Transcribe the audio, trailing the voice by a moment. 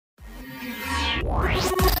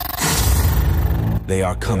They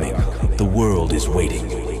are coming. The world is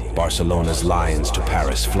waiting. Barcelona's lions to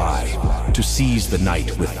Paris fly, to seize the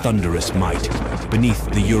night with thunderous might, beneath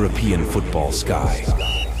the European football sky.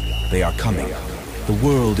 They are coming. The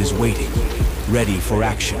world is waiting, ready for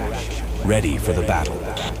action, ready for the battle.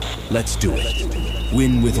 Let's do it.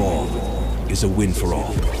 Win with all is a win for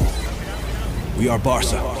all. We are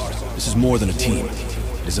Barca. This is more than a team.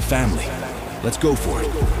 It is a family. Let's go for it.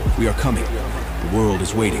 We are coming. The world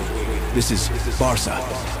is waiting. This is Barca.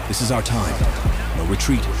 This is our time. No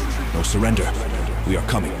retreat, no surrender. We are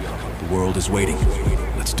coming. The world is waiting.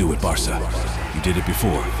 Let's do it, Barca. You did it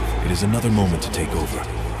before. It is another moment to take over.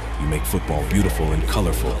 You make football beautiful and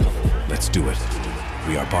colorful. Let's do it.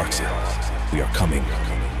 We are Barca. We are coming.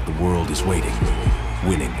 The world is waiting.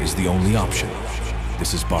 Winning is the only option.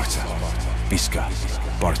 This is Barca. Visca.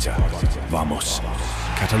 Barca. Vamos.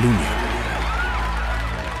 Catalunya.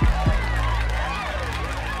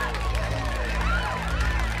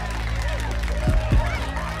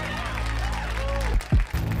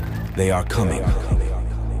 They are coming.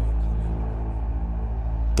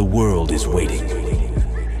 The world is waiting.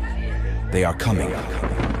 They are coming.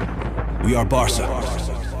 We are Barca.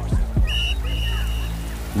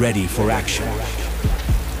 Ready for action.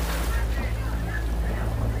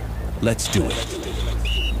 Let's do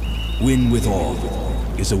it. Win with all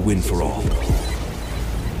is a win for all.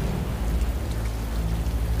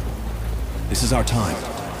 This is our time.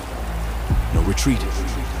 No retreat.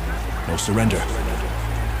 No surrender.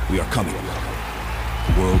 We are coming.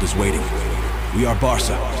 The world is waiting. We are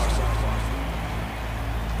Barca.